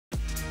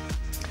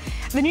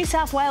The New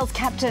South Wales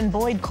captain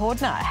Boyd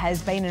Cordner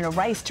has been in a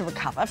race to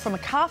recover from a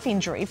calf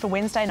injury for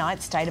Wednesday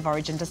night's State of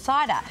Origin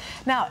decider.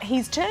 Now,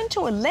 he's turned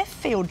to a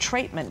left-field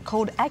treatment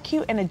called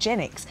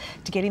AcuEnergetics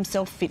to get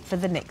himself fit for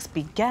the next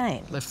big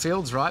game. Left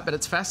field's right, but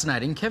it's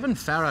fascinating. Kevin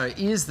Farrow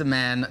is the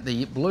man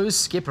the Blues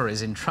skipper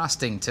is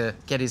entrusting to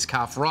get his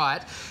calf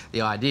right.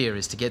 The idea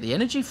is to get the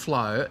energy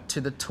flow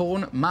to the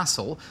torn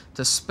muscle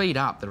to speed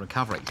up the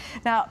recovery.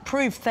 Now,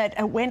 proof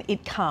that when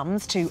it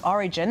comes to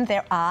Origin,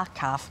 there are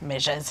calf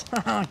measures.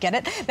 Get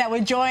it? Now, we're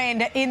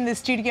joined in the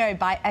studio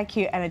by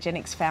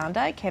AcuEnergetics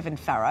founder Kevin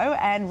Farrow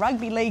and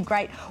rugby league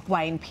great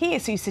Wayne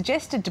Pearce, who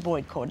suggested to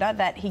Boyd Cordner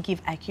that he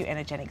give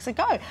AcuEnergetics a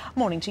go.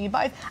 Morning to you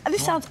both.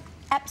 This sounds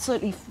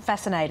absolutely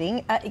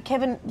fascinating.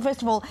 Kevin,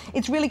 first of all,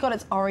 it's really got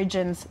its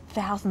origins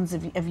thousands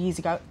of years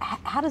ago.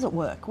 How does it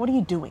work? What are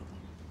you doing?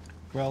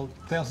 Well,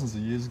 thousands of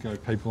years ago,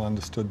 people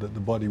understood that the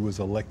body was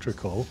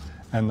electrical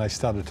and they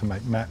started to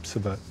make maps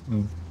of it.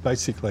 And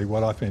basically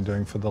what I've been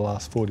doing for the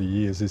last 40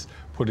 years is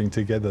putting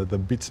together the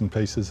bits and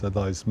pieces of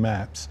those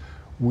maps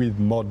with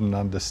modern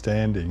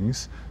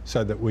understandings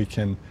so that we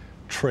can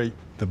treat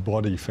the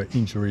body for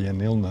injury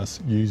and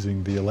illness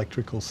using the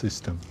electrical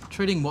system.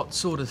 Treating what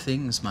sort of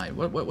things, mate?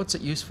 What's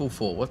it useful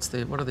for? What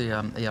are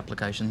the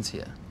applications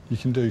here? You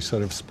can do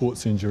sort of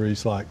sports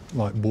injuries like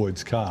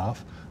Boyd's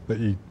calf, but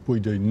we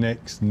do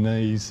necks,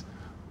 knees,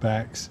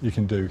 backs. You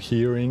can do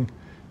hearing.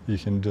 You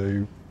can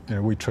do,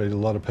 we treat a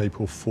lot of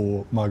people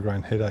for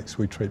migraine headaches.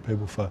 We treat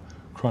people for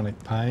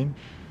chronic pain.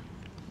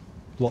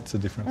 Lots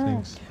of different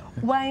things.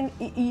 Yeah. Wayne,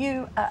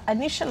 you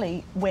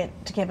initially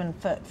went to Kevin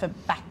for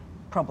back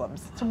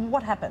problems. So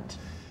what happened?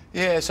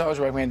 Yeah, so I was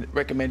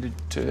recommended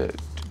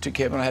to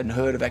Kevin. I hadn't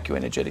heard of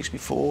AcuEnergetics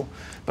before,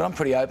 but I'm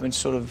pretty open to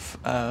sort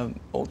of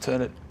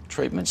alternate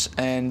treatments,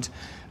 and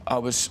I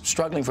was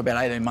struggling for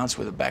about 18 months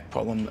with a back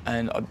problem,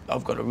 and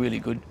I've got a really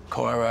good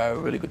chiro, a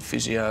really good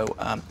physio.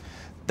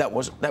 That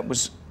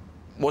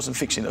wasn't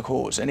fixing the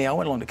cause. And I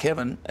went along to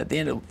Kevin. At the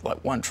end of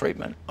like one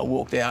treatment, I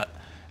walked out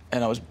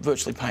and I was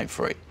virtually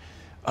pain-free.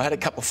 I had a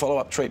couple of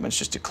follow-up treatments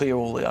just to clear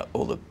all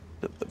the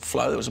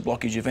flow. There was a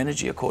blockage of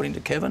energy, according to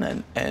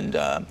Kevin, and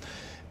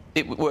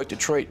it worked to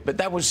treat. But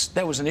that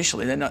was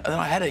initially. Then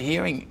I had a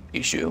hearing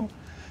issue,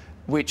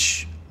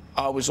 which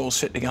I was all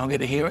set to go and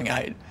get a hearing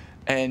aid.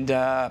 And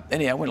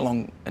anyhow, I went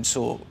along and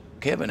saw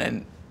Kevin,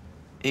 and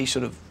he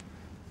sort of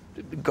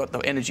got the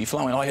energy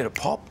flowing. I heard a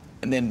pop,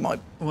 and then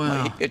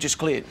it just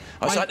cleared.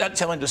 I was like, don't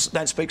tell him to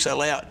don't speak so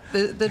loud.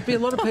 There'd be a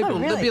lot of people.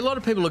 Really? There'd be a lot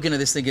of people looking at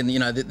this thinking,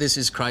 this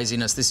is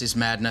craziness, this is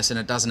madness, and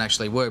it doesn't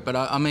actually work. But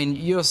I mean,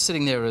 you're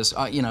sitting there as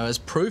as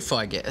proof,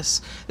 I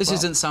guess. This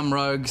isn't some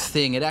rogue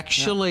thing. It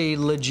actually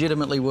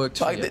legitimately worked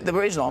for you. The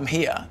reason I'm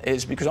here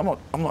is because I'm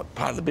not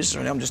part of the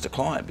business, I'm just a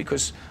client.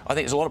 Because I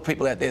think there's a lot of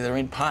people out there that are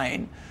in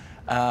pain,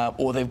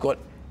 or they've got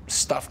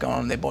stuff going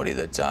on in their body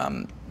that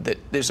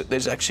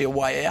there's actually a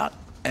way out.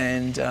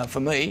 And for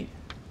me,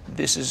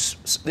 this is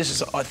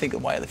I think the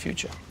way of the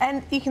future.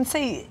 And you can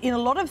see in a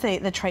lot of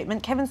the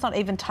treatment, Kevin's not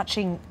even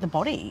touching the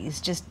body. He's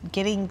just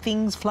getting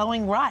things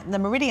flowing right, the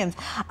meridians.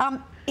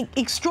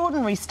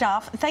 Extraordinary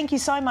stuff. Thank you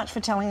so much for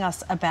telling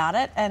us about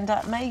it, and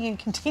may you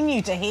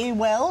continue to hear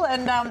well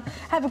and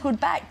have a good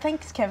back.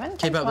 Thanks, Kevin.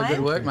 Keep up the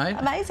good work, mate.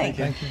 Amazing.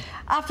 Thank you.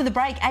 After the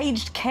break,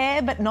 aged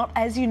care, but not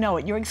as you know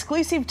it. Your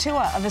exclusive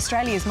tour of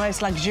Australia's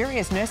most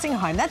luxurious nursing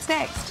home. That's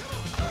next.